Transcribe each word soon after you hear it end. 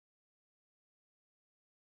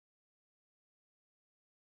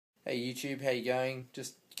Hey YouTube, how you going?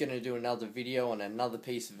 Just going to do another video on another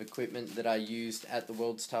piece of equipment that I used at the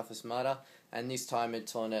World's Toughest Mudder, and this time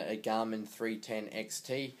it's on a Garmin 310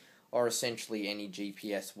 XT, or essentially any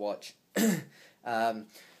GPS watch. um,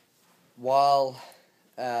 while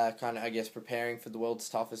kind of, I guess, preparing for the World's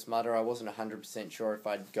Toughest Mudder, I wasn't 100% sure if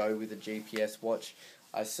I'd go with a GPS watch.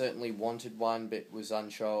 I certainly wanted one, but was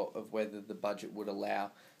unsure of whether the budget would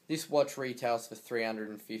allow. This watch retails for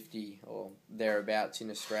 $350 or thereabouts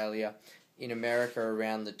in Australia. In America,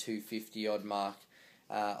 around the $250 odd mark.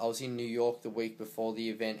 I was in New York the week before the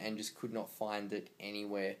event and just could not find it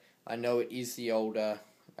anywhere. I know it is the older,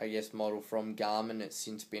 I guess, model from Garmin. It's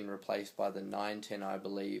since been replaced by the 910, I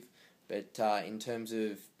believe. But in terms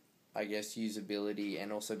of, I guess, usability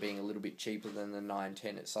and also being a little bit cheaper than the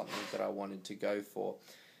 910, it's something that I wanted to go for.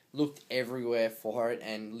 Looked everywhere for it,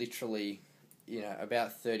 and literally,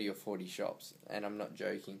 about 30 or 40 shops, and I'm not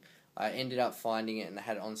joking. I ended up finding it and I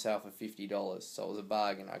had it on sale for $50, so it was a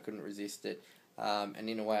bargain. I couldn't resist it, and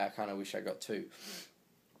in a way I kind of wish I got two.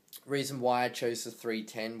 Reason why I chose the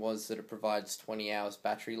 310 was that it provides 20 hours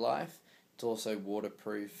battery life. It's also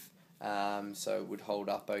waterproof, so it would hold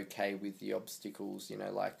up okay with the obstacles,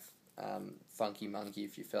 like Funky Monkey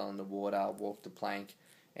if you fell in the water, walk the plank,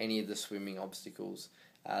 any of the swimming obstacles,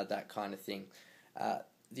 that kind of thing.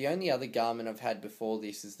 The only other Garmin I've had before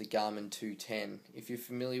this is the Garmin 210. If you're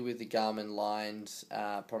familiar with the Garmin lines,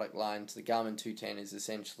 product lines, the Garmin 210 is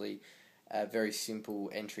essentially a very simple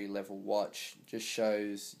entry-level watch. Just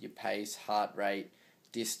shows your pace, heart rate,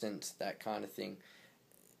 distance, that kind of thing.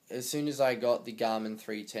 As soon as I got the Garmin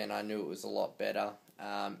 310, I knew it was a lot better.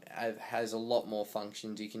 It has a lot more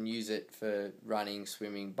functions. You can use it for running,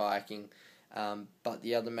 swimming, biking. But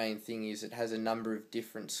the other main thing is it has a number of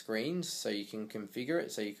different screens, so you can configure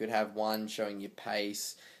it. So you could have one showing your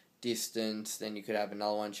pace, distance, then you could have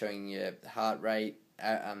another one showing your heart rate,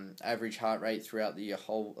 average heart rate throughout the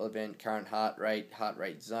whole event, current heart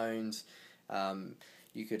rate zones.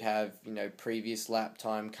 You could have, previous lap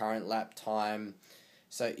time, current lap time.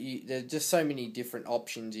 So there's just so many different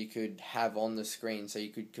options you could have on the screen. So you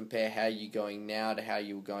could compare how you're going now to how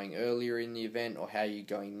you were going earlier in the event, or how you're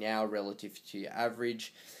going now relative to your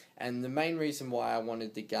average. And the main reason why I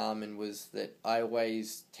wanted the Garmin was that I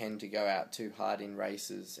always tend to go out too hard in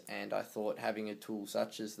races, and I thought having a tool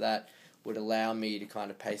such as that would allow me to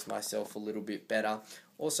kind of pace myself a little bit better.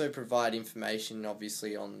 Also provide information,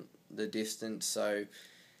 obviously, on the distance, so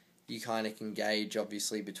you kind of can gauge,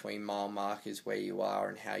 obviously, between mile markers where you are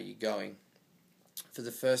and how you're going. For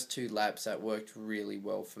the first two laps, that worked really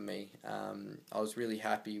well for me. I was really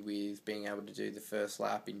happy with being able to do the first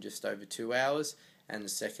lap in just over 2 hours, and the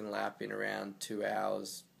second lap in around 2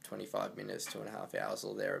 hours, 25 minutes, 2.5 hours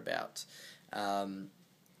or thereabouts. And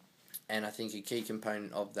I think a key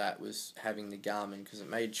component of that was having the Garmin, because it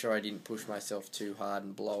made sure I didn't push myself too hard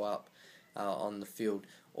and blow up on the field.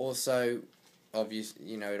 Also,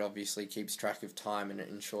 it obviously keeps track of time, and it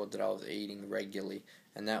ensured that I was eating regularly,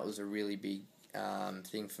 and that was a really big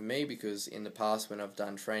thing for me, because in the past when I've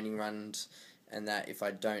done training runs and that, if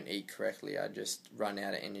I don't eat correctly, I just run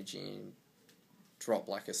out of energy and drop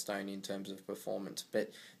like a stone in terms of performance.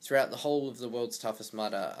 But throughout the whole of the World's Toughest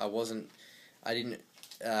Mudder, I didn't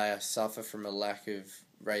suffer from a lack of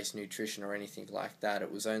race nutrition or anything like that.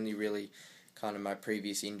 It was only really kind of my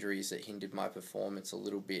previous injuries that hindered my performance a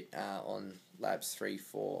little bit on laps 3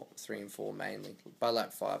 and 4 mainly. By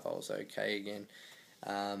lap 5 I was okay again.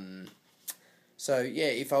 So yeah,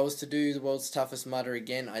 if I was to do the World's Toughest Mudder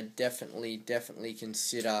again, I'd definitely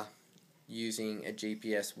consider using a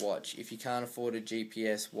GPS watch. If you can't afford a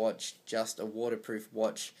GPS watch, just a waterproof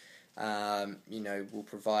watch will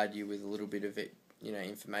provide you with a little bit of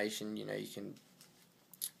information. You can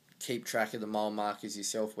keep track of the mile markers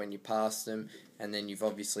yourself when you pass them, and then you've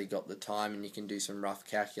obviously got the time, and you can do some rough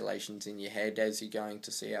calculations in your head as you're going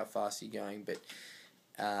to see how fast you're going, but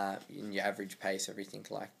in your average pace, everything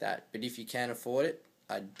like that. But if you can afford it,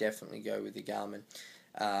 I'd definitely go with the Garmin,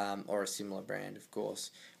 or a similar brand, of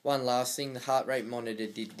course. One last thing, the heart rate monitor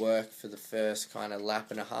did work for the first kind of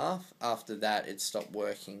lap and a half. After that, it stopped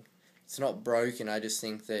working. It's not broken, I just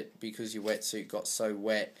think that because your wetsuit got so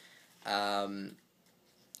wet,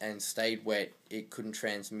 and stayed wet, it couldn't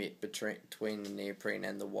transmit between the neoprene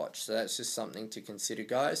and the watch. So that's just something to consider,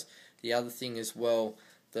 guys. The other thing as well,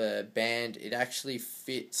 the band, it actually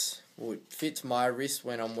fits my wrist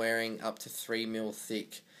when I'm wearing up to 3mm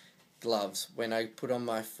thick gloves. When I put on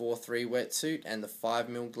my 4.3 wetsuit and the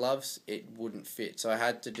 5mm gloves, it wouldn't fit. So I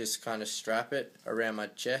had to just kind of strap it around my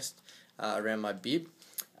chest, around my bib.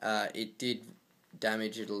 It did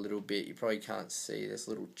damage it a little bit. You probably can't see, there's a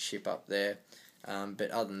little chip up there.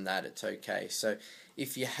 but other than that it's okay. So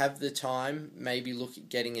if you have the time, maybe look at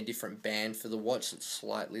getting a different band for the watch that's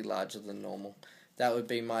slightly larger than normal. That would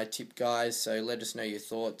be my tip, guys. So let us know your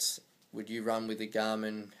thoughts. Would you run with a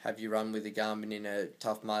Garmin? Have you run with a Garmin in a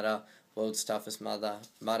Tough Mudder, World's Toughest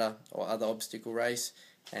Mudder, or other obstacle race?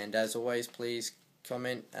 And as always, please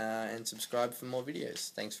comment and subscribe for more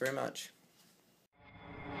videos. Thanks very much.